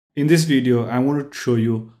In this video, I want to show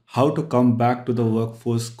you how to come back to the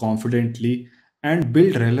workforce confidently and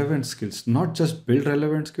build relevant skills. Not just build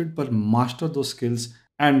relevant skills, but master those skills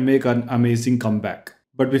and make an amazing comeback.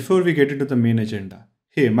 But before we get into the main agenda,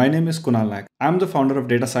 hey, my name is Kunal Naik. I'm the founder of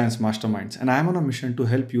Data Science Masterminds, and I'm on a mission to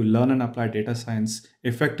help you learn and apply data science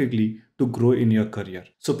effectively to grow in your career.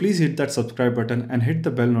 So please hit that subscribe button and hit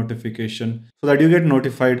the bell notification so that you get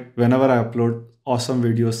notified whenever I upload awesome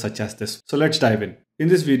videos such as this. So let's dive in. In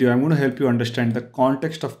this video, I'm going to help you understand the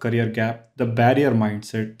context of career gap, the barrier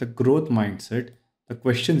mindset, the growth mindset, the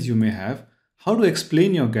questions you may have, how to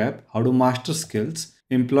explain your gap, how to master skills,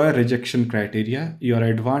 employer rejection criteria, your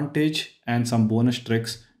advantage, and some bonus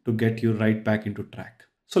tricks to get you right back into track.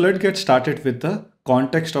 So let's get started with the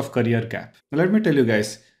context of career gap. Now, let me tell you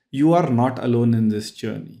guys, you are not alone in this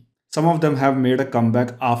journey. Some of them have made a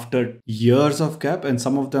comeback after years of gap, and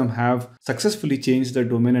some of them have successfully changed their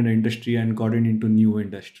domain and industry and gotten into new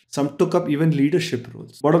industry. Some took up even leadership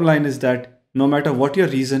roles. Bottom line is that no matter what your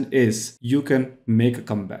reason is, you can make a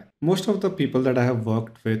comeback. Most of the people that I have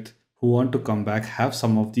worked with who want to come back have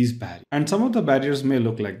some of these barriers. And some of the barriers may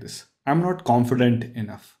look like this. I'm not confident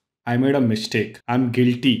enough. I made a mistake. I'm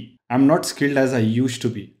guilty. I'm not skilled as I used to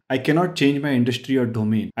be. I cannot change my industry or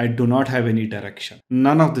domain. I do not have any direction.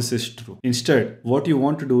 None of this is true. Instead, what you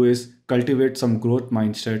want to do is cultivate some growth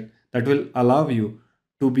mindset that will allow you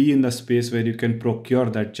to be in the space where you can procure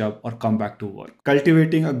that job or come back to work.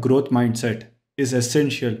 Cultivating a growth mindset is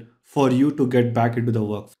essential for you to get back into the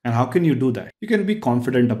work. And how can you do that? You can be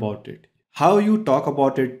confident about it. How you talk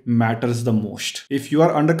about it matters the most. If you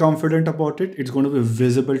are underconfident about it, it's going to be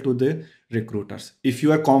visible to the recruiters. If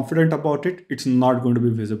you are confident about it, it's not going to be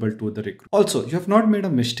visible to the recruiter. Also, you have not made a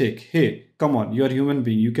mistake. Hey, come on, you're a human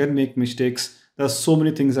being. You can make mistakes. There are so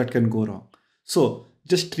many things that can go wrong. So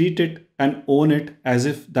just treat it and own it as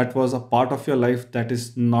if that was a part of your life that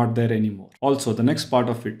is not there anymore. Also, the next part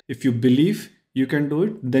of it, if you believe you can do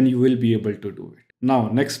it, then you will be able to do it. Now,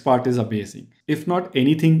 next part is amazing. If not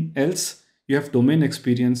anything else, you have domain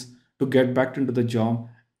experience to get back into the job,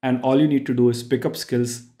 and all you need to do is pick up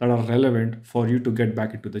skills that are relevant for you to get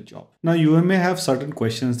back into the job. Now, you may have certain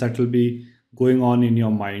questions that will be going on in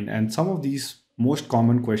your mind, and some of these most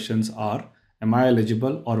common questions are, am I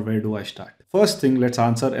eligible or where do I start? First thing, let's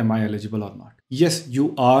answer, am I eligible or not? Yes,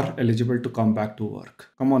 you are eligible to come back to work.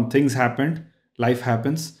 Come on, things happened, life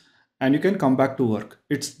happens, and you can come back to work.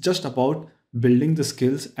 It's just about building the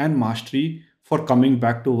skills and mastery for coming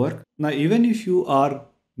back to work. Now, even if you are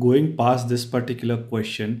going past this particular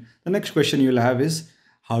question, the next question you'll have is,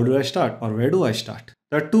 how do I start or where do I start?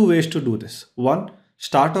 There are two ways to do this. One,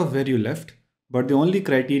 start off where you left, but the only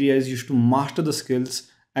criteria is you should master the skills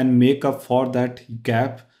and make up for that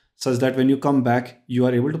gap such that when you come back, you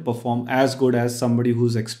are able to perform as good as somebody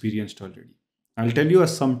who's experienced already. I'll tell you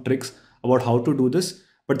some tricks about how to do this,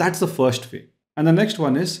 but that's the first way. And the next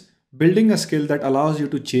one is building a skill that allows you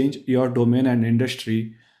to change your domain and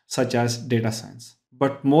industry, such as data science.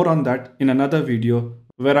 But more on that in another video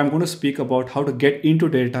where I'm going to speak about how to get into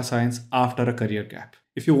data science after a career gap.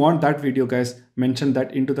 If you want that video, guys, mention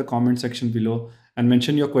that into the comment section below and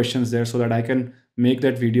mention your questions there so that I can make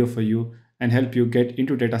that video for you and help you get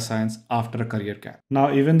into data science after a career gap.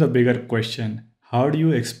 Now, even the bigger question, how do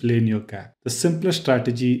you explain your gap? The simplest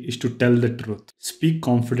strategy is to tell the truth. Speak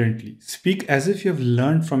confidently. Speak as if you have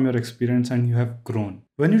learned from your experience and you have grown.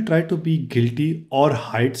 When you try to be guilty or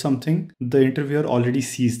hide something, the interviewer already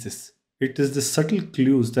sees this. It is the subtle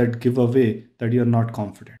clues that give away that you are not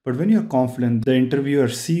confident. But when you are confident, the interviewer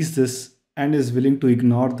sees this and is willing to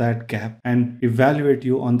ignore that gap and evaluate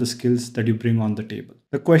you on the skills that you bring on the table.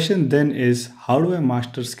 The question then is, how do I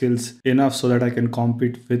master skills enough so that I can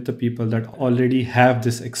compete with the people that already have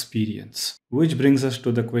this experience? Which brings us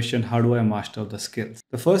to the question, how do I master the skills?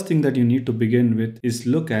 The first thing that you need to begin with is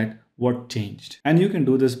look at what changed. And you can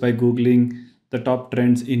do this by Googling the top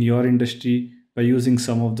trends in your industry by using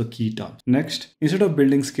some of the key terms. Next, instead of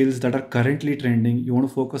building skills that are currently trending, you want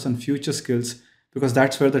to focus on future skills because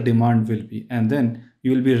that's where the demand will be. And then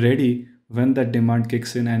you will be ready when that demand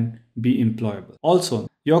kicks in and be employable. Also,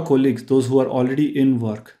 your colleagues, those who are already in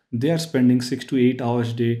work, they are spending 6 to 8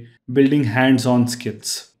 hours a day building hands-on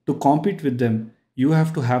skills. To compete with them, you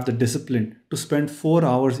have to have the discipline to spend 4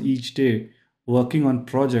 hours each day working on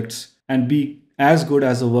projects and be as good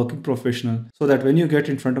as a working professional so that when you get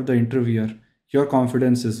in front of the interviewer, your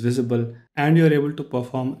confidence is visible and you're able to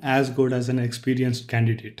perform as good as an experienced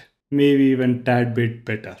candidate, maybe even tad bit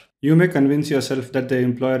better. You may convince yourself that the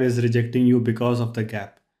employer is rejecting you because of the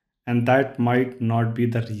gap. And that might not be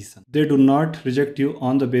the reason. They do not reject you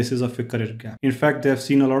on the basis of your career gap. In fact, they have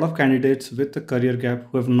seen a lot of candidates with a career gap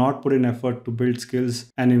who have not put in effort to build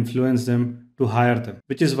skills and influence them to hire them,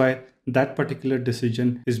 which is why that particular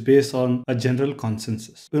decision is based on a general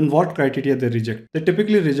consensus. In what criteria they reject? They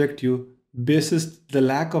typically reject you basis the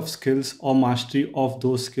lack of skills or mastery of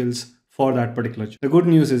those skills for that particular job. The good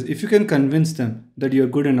news is if you can convince them that you're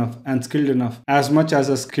good enough and skilled enough, as much as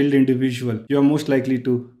a skilled individual, you're most likely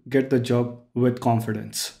to get the job with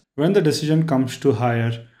confidence. When the decision comes to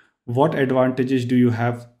hire, what advantages do you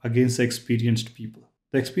have against the experienced people?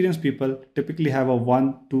 The experienced people typically have a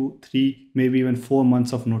 1, 2, 3, maybe even 4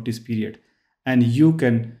 months of notice period, and you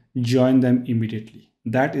can join them immediately.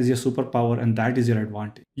 That is your superpower and that is your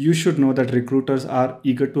advantage. You should know that recruiters are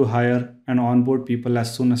eager to hire and onboard people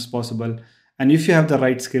as soon as possible. And if you have the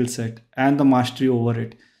right skill set and the mastery over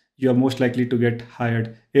it, you are most likely to get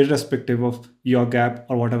hired irrespective of your gap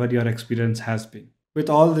or whatever your experience has been. With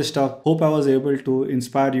all this stuff, hope I was able to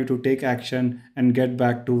inspire you to take action and get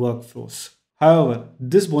back to workforce. However,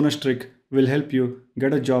 this bonus trick will help you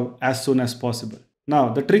get a job as soon as possible. Now,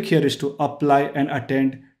 the trick here is to apply and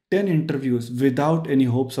attend 10 interviews without any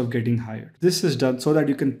hopes of getting hired. This is done so that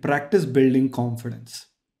you can practice building confidence.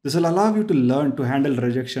 This will allow you to learn to handle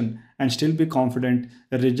rejection and still be confident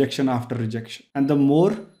rejection after rejection. And the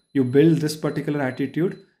more you build this particular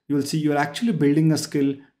attitude, you will see you're actually building a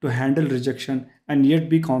skill to handle rejection and yet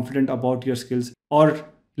be confident about your skills or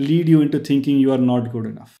lead you into thinking you are not good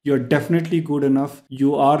enough. You're definitely good enough.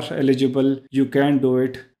 You are eligible. You can do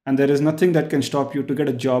it. And there is nothing that can stop you to get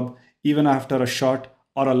a job even after a short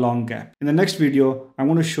or a long gap. In the next video, I'm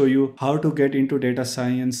going to show you how to get into data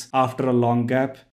science after a long gap